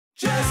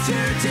Just two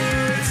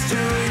dudes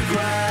doing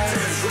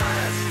quests.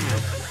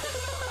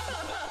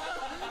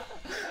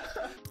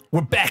 We're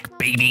back,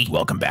 baby.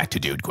 Welcome back to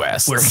Dude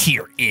Quest. We're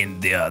here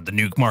in the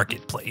Nuke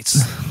Marketplace,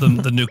 the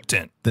Nuke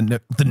tent. The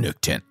Nuke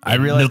tent. I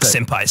realize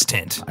Nuke Senpai's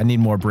tent. I need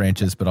more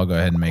branches, but I'll go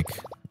ahead and make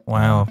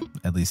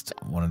at least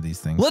one of these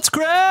things. Let's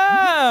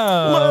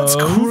craft! Let's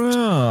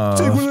craft!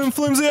 Take one of them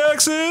flimsy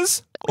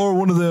axes, or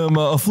one of them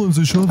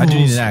flimsy shovels. I do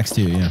need an axe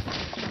too, yeah.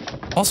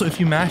 Also, if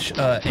you mash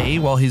A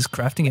while he's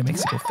crafting, it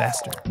makes it go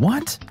faster.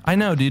 What? I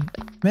know, dude.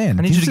 Man,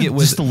 I need you to get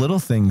with just the little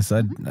things.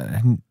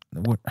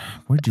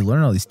 Where'd you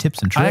learn all these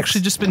tips and tricks? I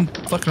actually just been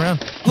fucking around.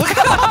 Look!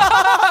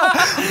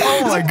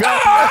 Oh my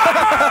god!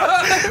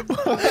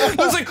 I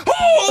was like,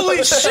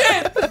 holy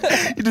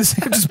shit! You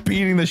just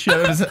beating the shit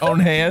out of his own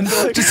hand.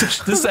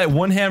 Just that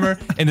one hammer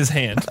in his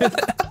hand. And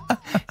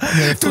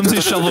then a flimsy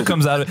shovel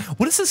comes out of it.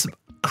 What is this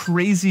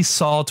crazy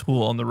saw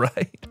tool on the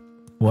right?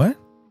 What?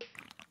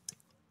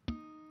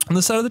 On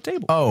the side of the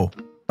table. Oh.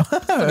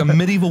 Like a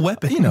medieval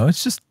weapon. You know,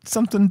 it's just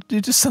something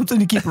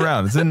to keep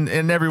around. It's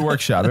in every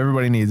workshop.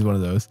 Everybody needs one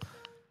of those.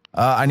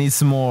 I need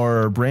some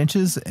more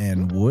branches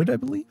and wood, I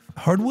believe.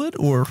 Hardwood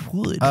or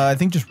wood? I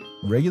think just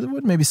regular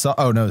wood, maybe soft.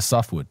 Oh no,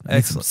 soft wood.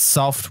 Excellent.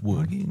 Soft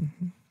wood.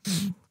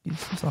 Get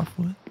some soft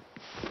wood.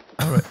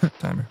 All right,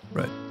 timer.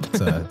 Right.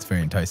 It's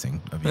very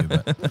enticing of you,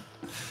 but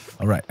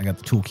all right, I got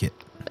the toolkit.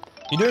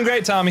 You're doing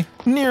great, Tommy.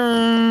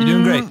 You're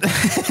doing great.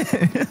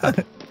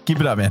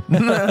 Keep it up, man.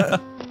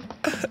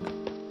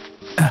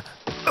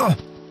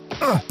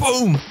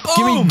 Boom!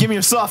 Give me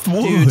your soft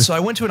wood. Dude, so I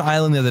went to an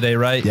island the other day,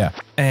 right? Yeah.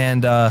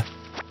 And the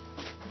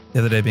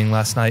other day being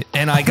last night,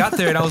 and I got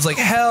there and I was like,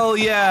 hell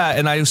yeah!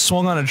 And I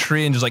swung on a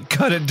tree and just like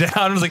cut it down.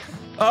 I was like,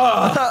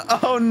 oh,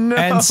 oh no!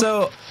 And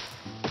so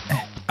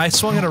I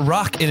swung at a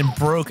rock and it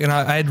broke, and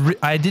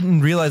I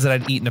didn't realize that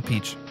I'd eaten a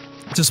peach,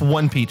 just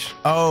one peach.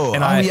 Oh,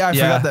 and I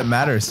forgot that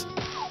matters.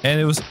 And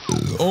it was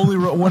only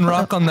one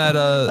rock on that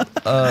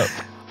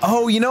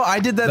oh, you know,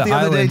 I did that the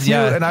other day too,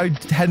 and I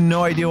had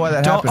no idea why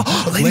that happened.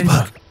 Oh,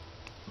 ladybug!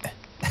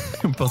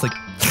 We're both like,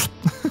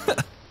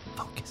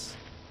 focus.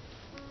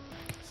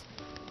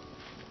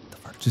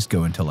 Just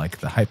go into like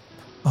the hype.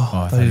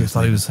 Oh, I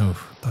thought he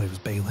was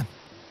bailing.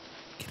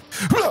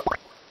 Ha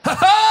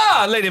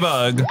ha!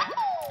 Ladybug!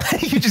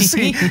 you just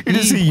see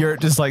Yurt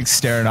just like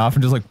staring off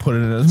and just like put it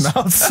in his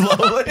mouth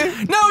slowly.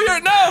 No,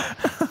 Yurt, no!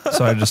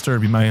 Sorry to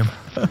disturb you, ma'am.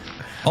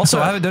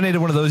 Also, I haven't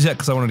donated one of those yet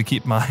because I wanted to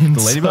keep mine.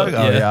 The ladybug?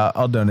 Oh yeah,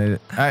 I'll donate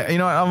it. You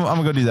know what? I'm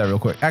gonna go do that real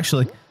quick.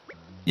 Actually,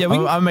 yeah,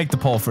 I'll make the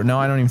poll for. No,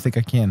 I don't even think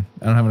I can.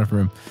 I don't have enough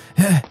room.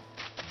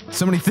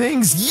 So many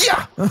things.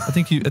 Yeah. I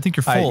think you're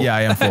full. Yeah,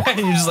 I am full.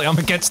 You're just like, I'm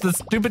gonna catch this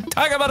stupid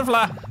tiger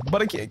butterfly,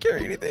 but I can't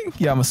carry anything.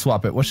 Yeah, I'm gonna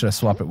swap it. What should I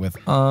swap it with?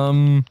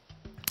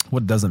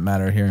 What doesn't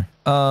matter here?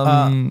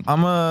 I'm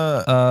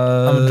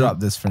gonna drop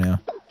this for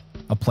now.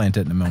 I'll plant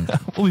it in a moment.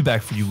 We'll be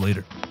back for you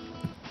later.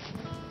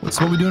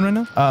 So what are we doing right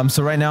now?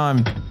 So right now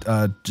I'm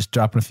just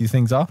dropping a few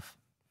things off.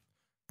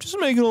 Just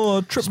making a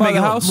little trip by the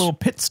house. A little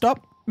pit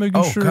stop.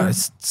 Making sure. God,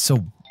 it's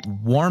so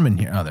warm in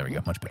here. Oh, there we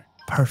go. Much better.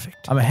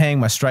 Perfect. I'm gonna hang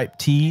my striped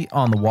tee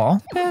on the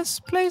wall.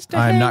 Best place to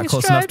I'm not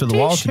close enough to the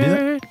wall to do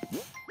that.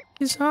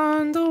 Is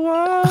on the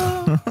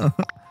wall.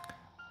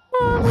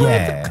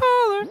 Yeah.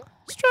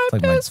 It's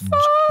like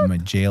my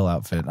jail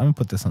outfit. I'm gonna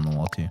put this on the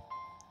wall too.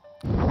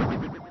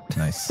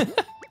 Nice.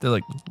 They're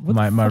like,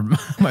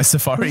 my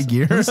safari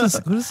gear. What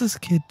does this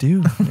kid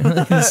do?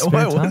 What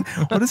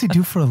does he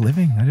do for a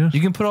living?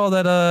 You can put all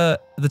that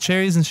the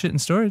cherries and shit in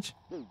storage.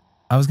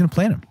 I was gonna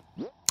plant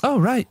them. Oh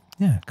right.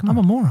 Yeah, come on.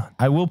 I'm a moron.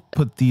 I will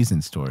put these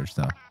in storage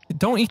though.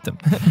 Don't eat them.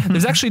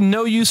 There's actually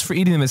no use for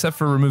eating them except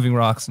for removing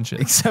rocks and shit.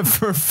 Except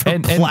for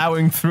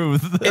plowing through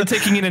and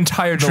taking an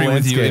entire tree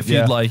with you if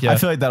you'd like. Yeah. I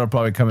feel like that'll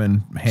probably come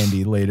in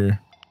handy later.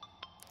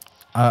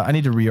 I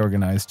need to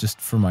reorganize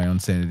just for my own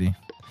sanity.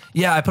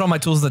 Yeah, I put all my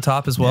tools at the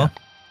top as well.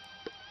 Yeah.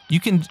 You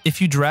can,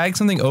 if you drag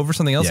something over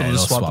something else, it'll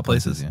just swap the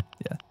places. Yeah.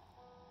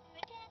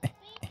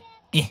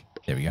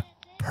 There we go.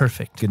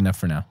 Perfect. Good enough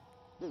for now.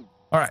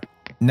 All right.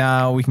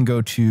 Now we can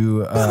go to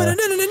we'll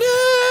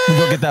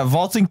go get that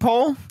vaulting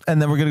pole,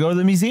 and then we're gonna go to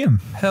the museum.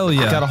 Hell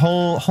yeah! Got a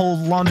whole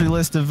laundry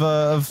list of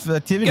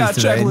activities. Got a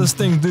checklist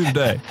thing to do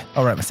today.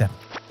 All right, my step.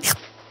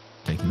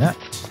 Taking that.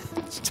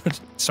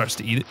 Starts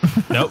to eat it.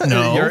 Nope,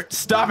 no. Yurt,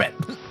 stop it.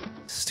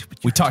 Stupid.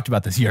 Yurt. We talked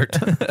about this, Yurt.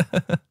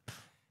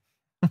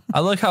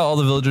 I like how all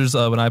the villagers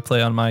when I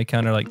play on my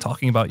account are like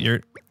talking about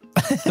Yurt.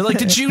 They're like,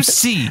 did you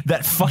see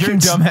that fucking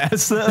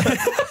dumbass?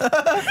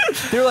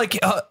 They're like,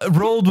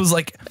 Rold was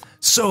like,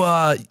 so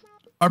our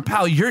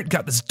pal Yurt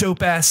got this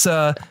dope ass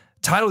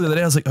title the other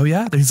day. I was like, oh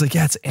yeah? He's like,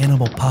 yeah, it's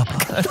Animal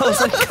Papa. And I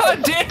was like,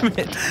 god damn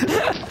it.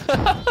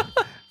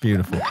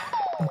 Beautiful.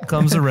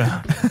 Comes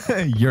around.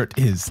 Yurt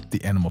is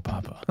the Animal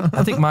Papa.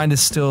 I think mine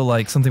is still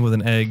like something with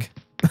an egg.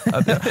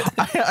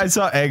 I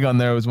saw egg on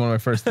there. It was one of my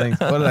first things.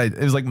 It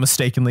was like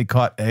mistakenly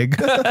caught egg.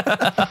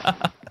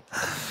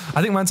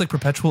 I think mine's like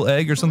perpetual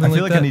egg or something like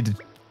that. I feel like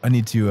I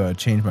need to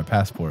change my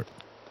passport.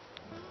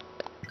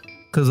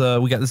 Because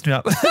we got this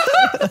job.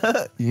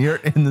 You're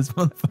in this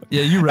motherfucker.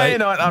 Yeah, you're right. Hey, you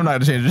know what? I'm not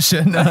gonna change this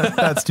shit. No,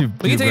 that's too.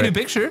 We can take a new bright.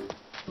 picture.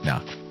 No.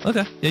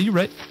 Okay. Yeah, you're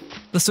right.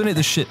 Let's donate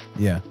this shit.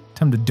 Yeah.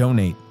 Time to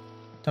donate.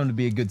 Time to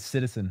be a good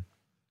citizen.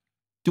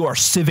 Do our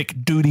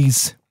civic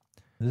duties.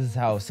 This is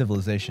how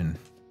civilization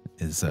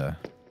is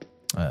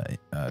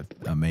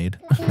made,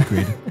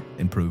 created,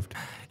 improved.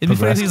 It'd be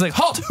funny if progressed. he's like,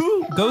 halt,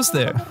 who goes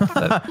there?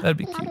 That'd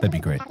be cute. That'd be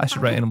great. I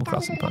should write Animal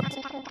Crossing puns.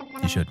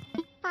 You should.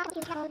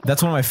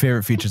 That's one of my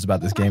favorite features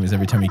about this game is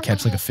every time you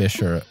catch like a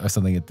fish or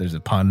something, there's a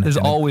pun. There's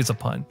and then- always a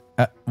pun.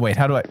 wait,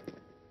 how do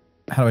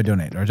I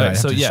donate? Or do I have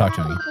so to just yeah. talk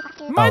to him?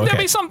 Might Oh, there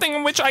okay. be something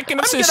in which I can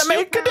I'm assist gonna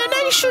you? make a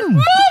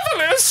donation.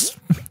 Marvelous!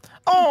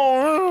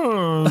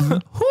 Oh,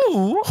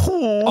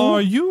 Who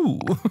are you?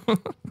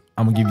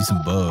 I'm gonna give you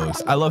some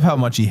bugs. I love how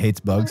much he hates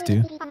bugs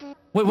too.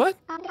 Wait, what?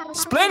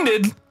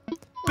 Splendid!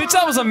 Bitch,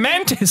 that was a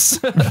mantis!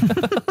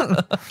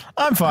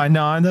 I'm fine.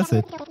 No, that's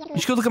it.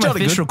 You should go look at my Jolly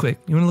fish good. real quick.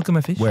 You wanna look at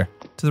my fish? Where?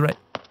 To the right.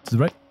 To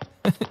the right.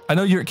 I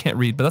know Yurt can't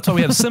read, but that's why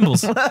we have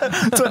symbols. And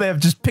That's why they have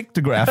just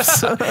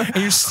pictographs.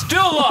 you're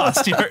still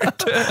lost,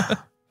 Yurt.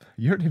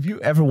 Yurt, have you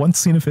ever once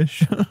seen a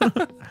fish?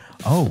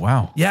 Oh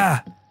wow.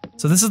 Yeah.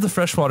 So this is the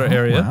freshwater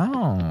area.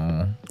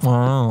 Wow.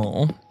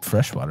 Wow.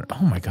 Freshwater.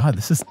 Oh my god,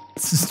 this is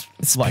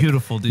It's like,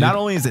 beautiful, dude. Not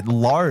only is it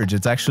large,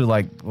 it's actually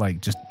like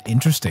just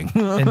interesting.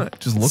 And It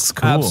just looks it's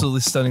cool.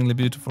 absolutely stunningly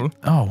beautiful.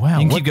 Oh wow.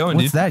 You can keep going,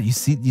 what's dude. that? You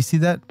see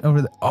that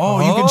over there? Oh,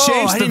 you can Oh,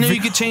 change I the didn't know vi-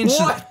 you could change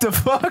the- What the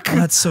fuck? Oh,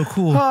 that's so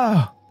cool.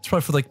 Ah. It's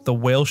probably for like the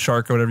whale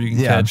shark or whatever you can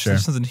Yeah, I'm catch. sure.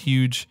 There's something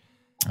huge.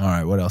 All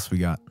right, what else we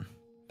got?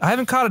 I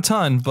haven't caught a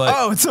ton, but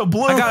Oh, it's so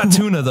blue. I got a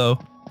tuna though.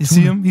 You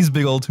see him? He's a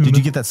big old tuna. Did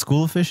you get that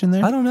school of fish in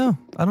there? I don't know.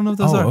 I don't know if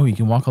those are. Oh, you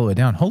can walk all the way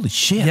down. Holy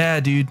shit. Yeah,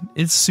 dude.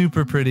 It's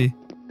super pretty.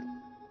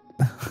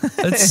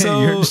 It's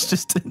so. You're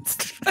just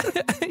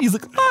He's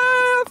like,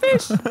 ah,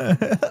 fish. And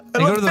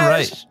go to the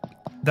right.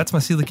 That's my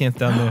coelacanth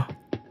down there.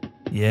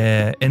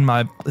 Yeah, and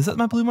my is that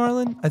my blue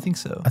marlin? I think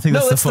so. I think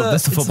that's it's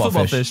that's the it's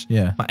football fish.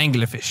 Yeah. My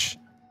anglerfish.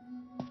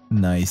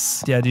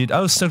 Nice. Yeah, dude.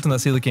 I was stoked on that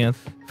coelacanth.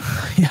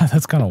 Yeah,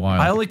 that's kind of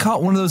wild. I only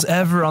caught one of those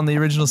ever on the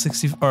original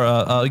 60 or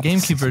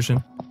GameCube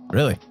version.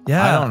 Really?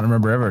 Yeah. I don't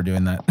remember ever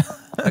doing that.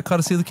 I caught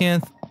a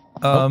coelacanth.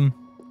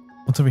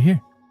 What's over here?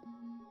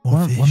 More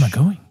Where fish. am I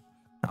going?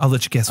 I'll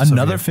let you guess. what's over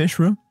Another here. fish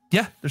room?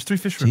 Yeah, there's 3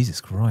 fish rooms.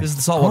 Jesus Christ. This is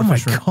the saltwater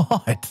fish room.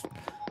 Oh my god.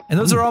 And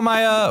those are all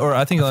my, or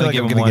I think I I feel only like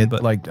gave I'm them gonna one, get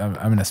but like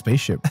I'm in a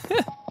spaceship.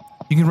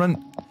 you can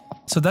run.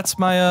 So that's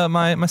my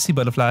my sea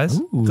butterflies.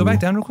 Ooh. Go back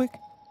down real quick,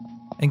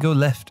 and go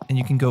left, and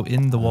you can go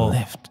in the wall.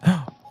 Left.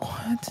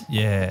 What?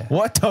 Yeah.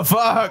 What the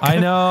fuck? I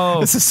know.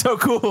 This is so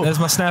cool. There's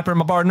my snapper,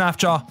 my barred knife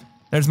jaw.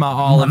 There's my My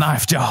olive,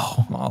 knife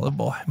jaw. my olive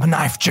boy, my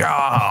knife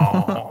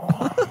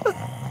jaw.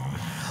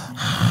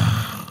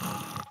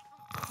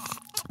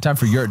 Time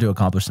for Yurt to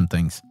accomplish some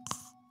things.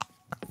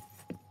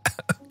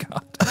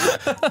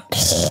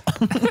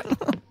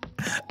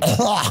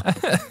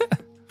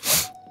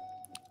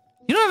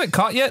 You know what I haven't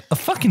caught yet? A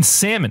fucking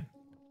salmon.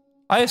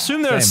 I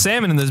assume there's Same.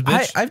 salmon in this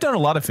bitch. I've done a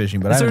lot of fishing,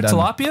 but Is I there haven't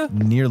a done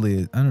tilapia?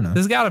 nearly. I don't know.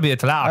 There's got to be a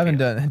tilapia. I haven't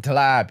done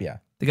tilapia.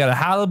 They got a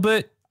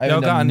halibut. I Y'all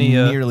haven't got done any?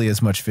 nearly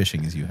as much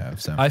fishing as you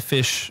have. So I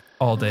fish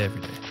all day,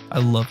 every day. I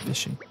love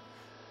fishing.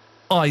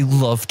 I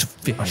love to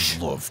fish.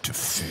 love to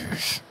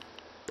fish.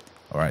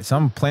 All right, so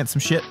I'm gonna plant some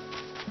shit.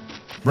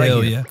 Right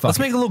Hell here. yeah. Fuck Let's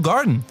it. make a little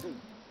garden.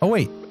 Oh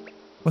wait.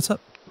 What's up?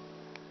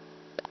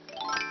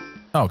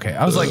 Okay,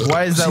 I was like,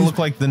 why does that look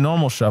like the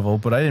normal shovel?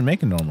 But I didn't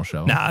make a normal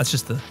shovel. Nah, it's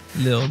just a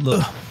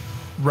little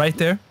right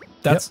there.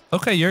 That's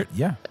okay, Yurt.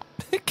 Yeah.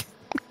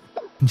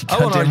 I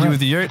won't argue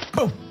with you, Yurt.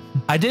 Boom.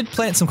 I did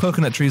plant some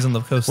coconut trees on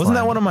the coastline. Wasn't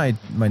that one of my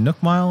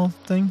Nook Mile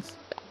things?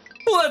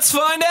 Let's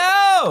find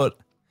out.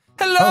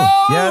 Hello,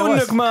 Oh, yeah, it was.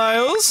 Nook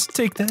Miles.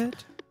 Take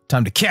that.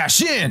 Time to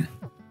cash in.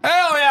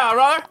 Hell yeah,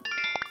 right?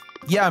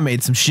 Yeah, I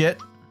made some shit.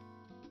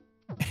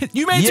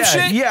 You made Yeah, some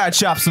shit? yeah, I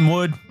chopped some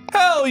wood.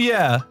 Hell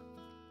yeah.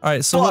 All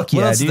right, so Fuck what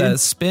yeah, else is dude. that?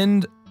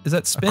 Spend, is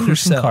that spend or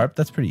Crucian sell? carp.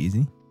 That's pretty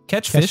easy.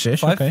 Catch Catch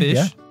fish, 5 okay, fish.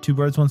 Yeah. 2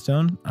 birds, 1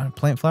 stone.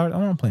 Plant flowers. I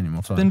don't want to plant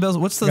anymore flowers. Spin bells.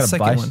 What's I the gotta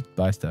second buy, one?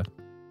 buy stuff.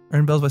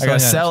 Earn bells by I selling gotta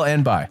items. sell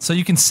and buy. So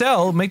you can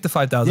sell, make the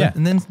 5,000, Yeah.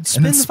 and then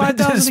spend the spend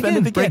it, 5,000 spend again.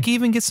 it again. Break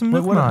even, get some Wait,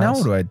 Nook what, now Miles.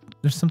 what do I?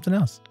 There's something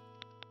else.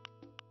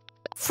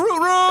 Fruit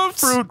roots.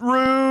 Fruit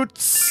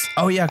roots.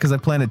 Oh yeah, because I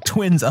planted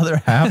twins other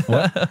half.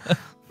 What?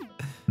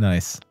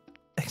 Nice.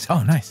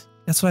 Oh, nice.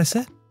 That's what I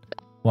said.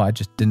 Well, I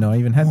just didn't know I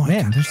even had. Oh my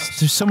Man, God.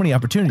 there's so many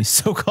opportunities.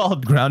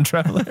 So-called ground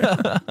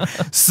traveler.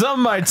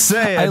 Some might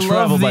say I, love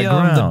travel by the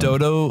ground.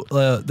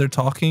 dodo. They're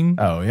talking.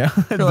 Oh yeah.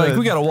 They're like,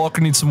 we gotta walk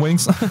and need some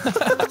wings.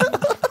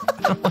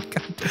 I'm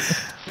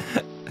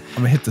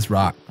gonna hit this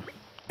rock.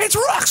 It's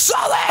rock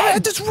solid.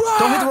 Hit this rock.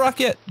 Don't hit the rock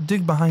yet.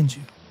 Dig behind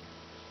you.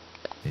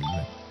 There you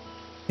go.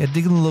 Yeah,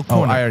 dig in the little Oh,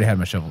 corner. I already had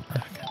my shovel.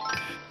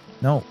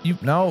 No,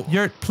 no.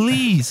 Yurt,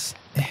 please.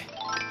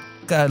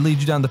 Gotta lead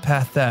you down the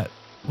path that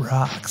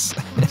rocks.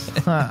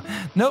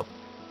 Nope.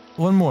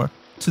 One more.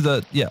 To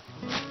the, yeah.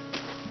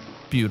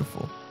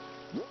 Beautiful.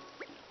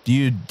 Do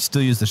you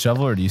still use the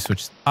shovel or do you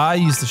switch? I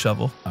use the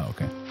shovel. Oh,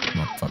 okay.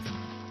 Well, fuck it.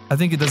 I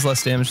think it does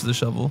less damage to the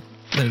shovel.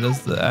 than it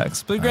does the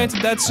axe. But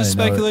granted, that's just I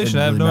know, it speculation.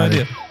 I have no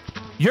really idea.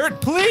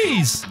 Yurt,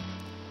 please!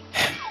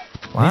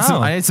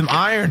 Wow. I need some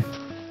iron.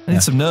 I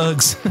need some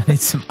nugs.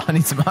 I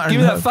need some iron.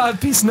 Give me that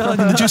 5-piece nug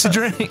and the juicy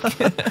drink.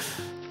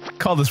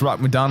 Call this Rock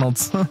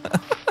McDonald's.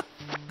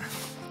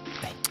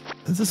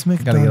 Does this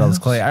make Gotta get all this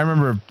clay. I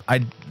remember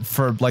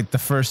for like the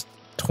first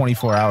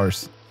 24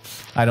 hours,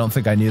 I don't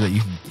think I knew that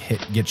you could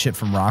get shit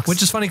from rocks.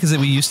 Which is funny because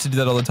we used to do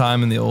that all the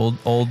time in the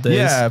old days.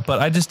 Yeah, but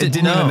I just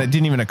didn't know. It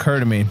didn't even occur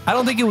to me. I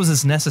don't think it was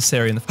as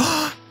necessary in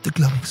the the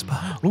glowing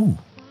spot. Ooh.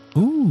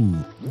 Ooh.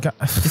 Is that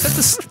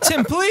the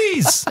Tim,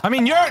 please? I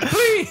mean, Yurt,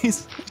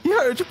 please.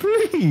 Yurt,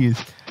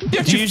 please.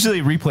 Do you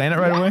usually replant it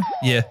right away?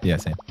 Yeah. Yeah,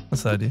 same.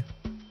 That's what I do.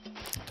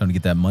 Time to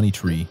get that money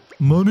tree.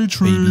 Money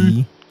tree.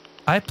 Baby.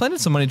 I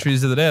planted some money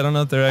trees the other day. I don't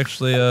know if they're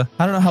actually. I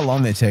don't know how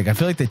long they take. I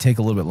feel like they take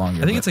a little bit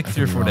longer. I think it's like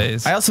 3 or 4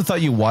 days. I also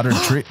thought you watered a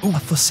tree. Ooh, a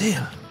for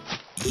sale.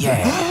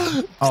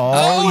 Yeah.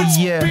 It's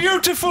yeah.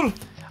 beautiful. Look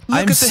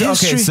at the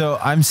history. Okay, so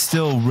I'm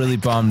still really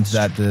bummed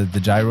that the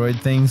gyroid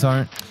things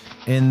aren't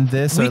in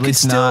this, or at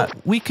least not.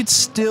 We could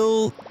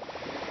still.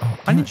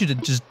 I need you to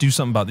just do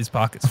something about these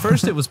pockets.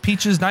 First, it was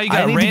peaches. Now you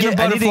got random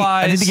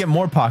butterflies. I need to get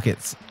more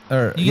pockets.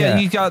 Or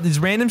you got these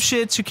random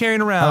shits you're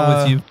carrying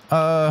around with you.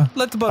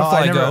 Let the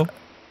butterfly go.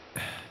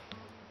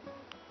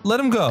 Let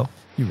him go.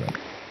 You're right.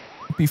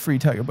 Be free,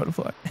 tiger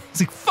butterfly.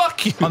 He's like,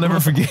 fuck you. I'll never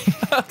forget.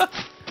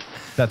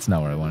 That's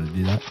not where I wanted to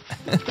do that.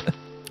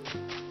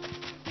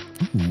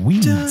 Ooh,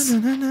 weeds.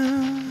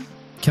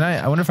 Can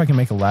I wonder if I can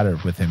make a ladder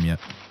with him yet.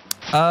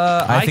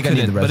 I think I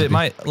need the recipe. But it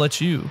might let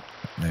you.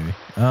 Maybe.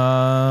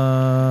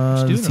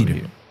 What's doing over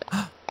here?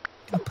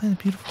 Gotta plant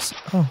a beautiful.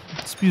 Oh,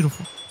 it's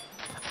beautiful.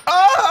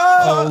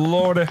 Oh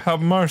Lordy, have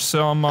mercy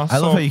on my soul. I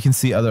love how you can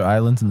see other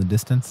islands in the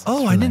distance.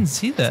 Oh, I didn't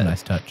see that. It's a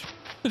nice touch.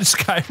 This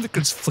guy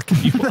just flicking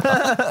you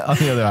on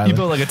the other island. You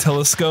built like a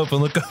telescope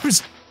and look over.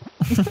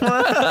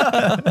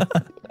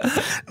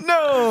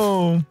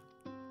 No.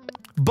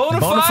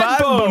 Bonafide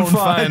bone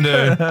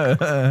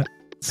finder.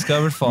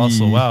 Discovered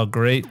fossil. Wow,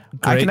 great.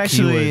 I can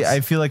actually. keywords. I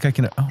feel like I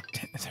can. Oh,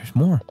 there's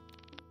more.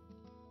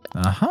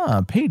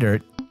 Pay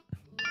dirt.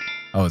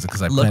 Oh, is it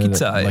because I planted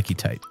it lucky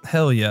tight?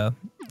 Hell yeah,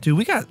 dude.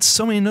 We got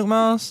so many Nook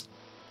Miles.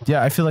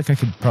 Yeah, I feel like I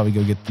could probably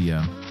go get the.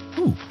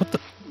 Ooh, what the?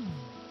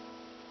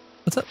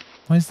 What's up?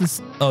 Why is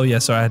this? Oh yeah,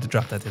 sorry, I had to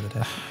drop that the other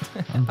day.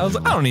 I was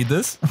like, I don't need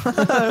this.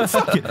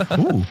 Fuck it.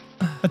 Ooh,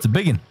 that's a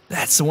biggin.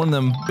 That's one of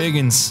them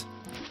biggins.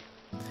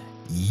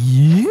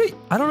 Yeah.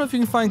 I don't know if you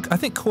can find. I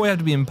think koi have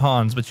to be in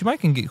ponds, but you might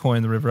can get koi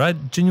in the river. I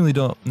genuinely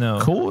don't know.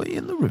 Koi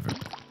in the river.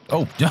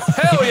 Oh,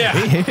 hell yeah!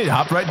 He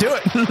hopped right to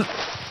it.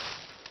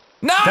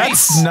 Nice.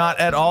 That's not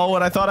at all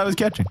what I thought I was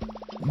catching.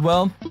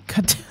 Well,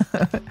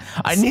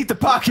 I need the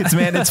pockets,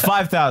 man. It's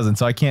 5,000,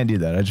 so I can't do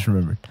that. I just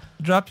remembered.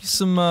 Drop you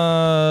some.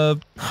 I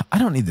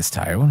don't need this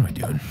tire. What am I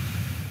doing?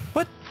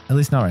 What? At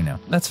least not right now.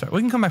 That's fair.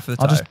 We can come back for the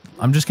tire.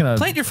 I'm just gonna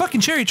plant your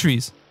fucking cherry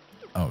trees.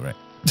 Oh right.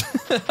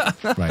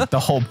 Right. The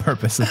whole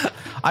purpose.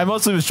 I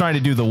mostly was trying to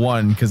do the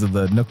one because of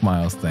the Nook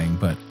Miles thing,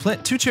 but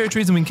plant 2 cherry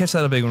trees and we can catch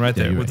that a big one right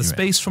there with the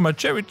space from our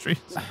cherry trees.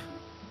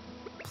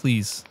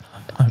 Please.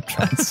 I'm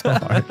trying so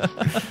hard.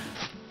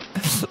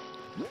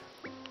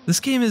 This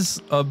game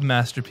is a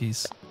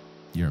masterpiece.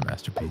 You're a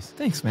masterpiece.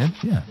 Thanks, man.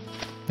 Yeah.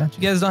 Gotcha.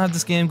 If you guys don't have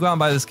this game, go out and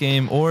buy this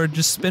game, or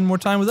just spend more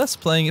time with us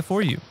playing it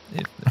for you.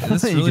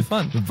 This is really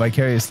fun.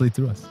 Vicariously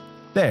through us.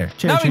 There.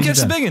 Now we can catch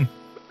the big one.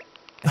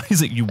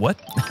 He's like, you what?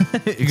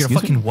 You're gonna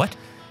fucking what?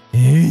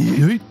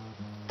 He's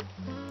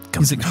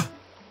like,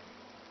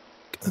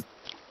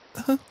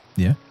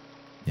 yeah.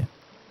 Yeah.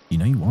 You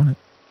know you want it.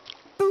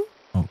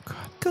 Oh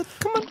god.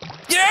 Come on.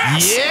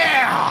 Yes!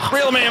 Yeah!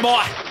 Real man,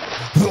 boy.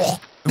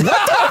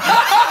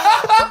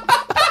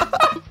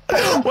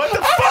 What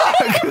the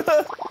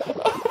fuck?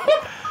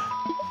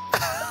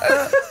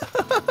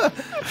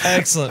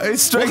 Excellent. It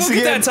strikes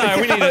we'll get that tire.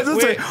 We need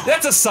it.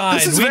 That's a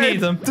sign. We need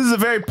them. This is a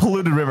very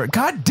polluted river.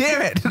 God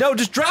damn it! No,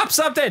 just drop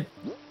something.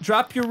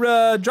 Drop your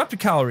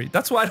calorie.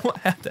 That's why I don't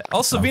have that.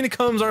 Also, Vena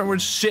combs aren't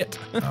worth shit.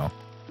 Oh.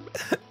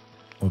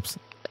 Oops.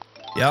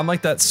 Yeah, I'm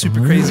like that super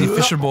crazy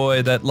fisher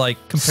boy that like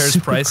compares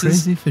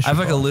prices. I have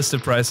like a list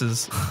of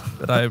prices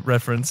that I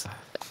reference.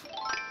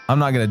 I'm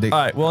not gonna dig. All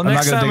right. Well,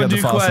 next time we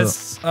do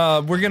quests,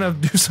 we're gonna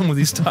do some of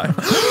these times.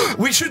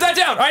 We shoot that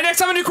down. All right. Next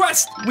time we do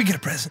quests, we get a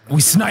present.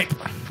 We snipe.